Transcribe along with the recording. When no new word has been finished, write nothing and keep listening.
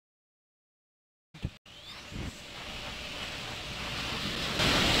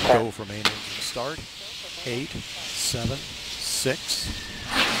Go for main engine start. 8, 7, 6,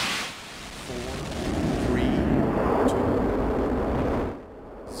 4, 3,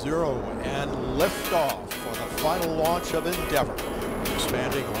 2, 0, and liftoff for the final launch of Endeavour.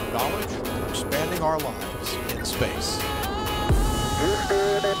 Expanding our knowledge, expanding our lives in space.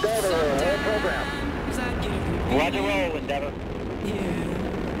 Houston, Endeavour, all program. Roger, roll, Endeavour.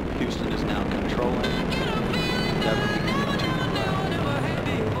 Houston is now controlling. Endeavour beginning to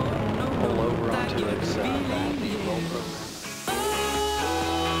pull over onto its roll program.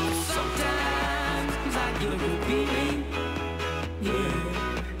 Sometimes I get a good feeling, yeah.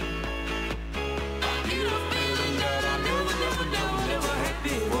 I get a feeling that I never had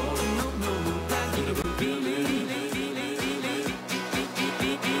before. No, I get a good feeling.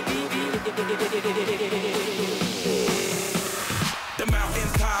 The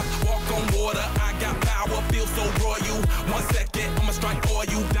mountaintop, walk on water, I got power, feel so royal. 1 second, I'ma strike for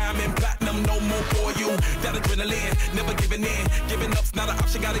you. Diamond, platinum, no more for you. That adrenaline, never giving in. Giving up's not an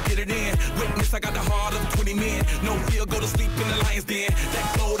option, gotta get it in. Witness, I got the heart of 20 men. No fear, go to sleep in the lion's den.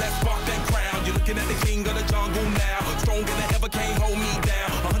 That glow, that spark, that crown. You're looking at the king of the jungle now. Stronger than ever, can't hold me down.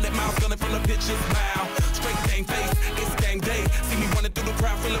 100 miles gunning from the pitcher's smile. Straight game face, it's game day. See me running through the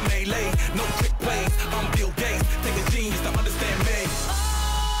crowd, full of melee. No trick plays, I'm Bill Gates. Take a genius to understand me.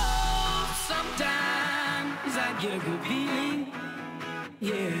 Sometimes I get a good feeling,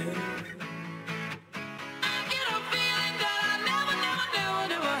 yeah. I get a feeling that I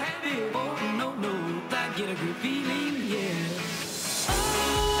never had before. No, I get a good feeling, yeah.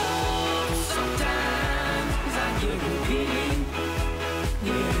 Sometimes I get a good feeling,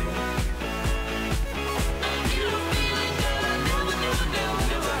 yeah. I get a feeling that I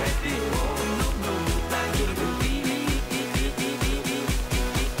never had before. No, I get a good feeling.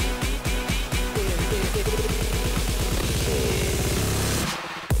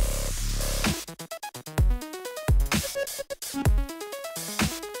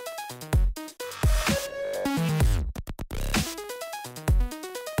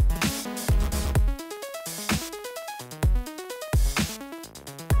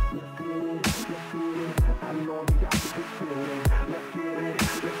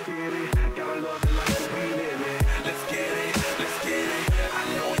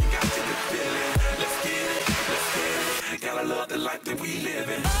 Love the life that we live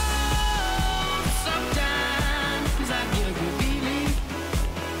in. Sometimes I get a good feeling,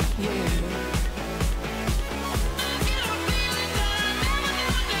 yeah. I get a feeling that I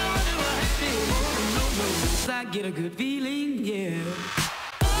never had before. No, I get a good feeling, yeah.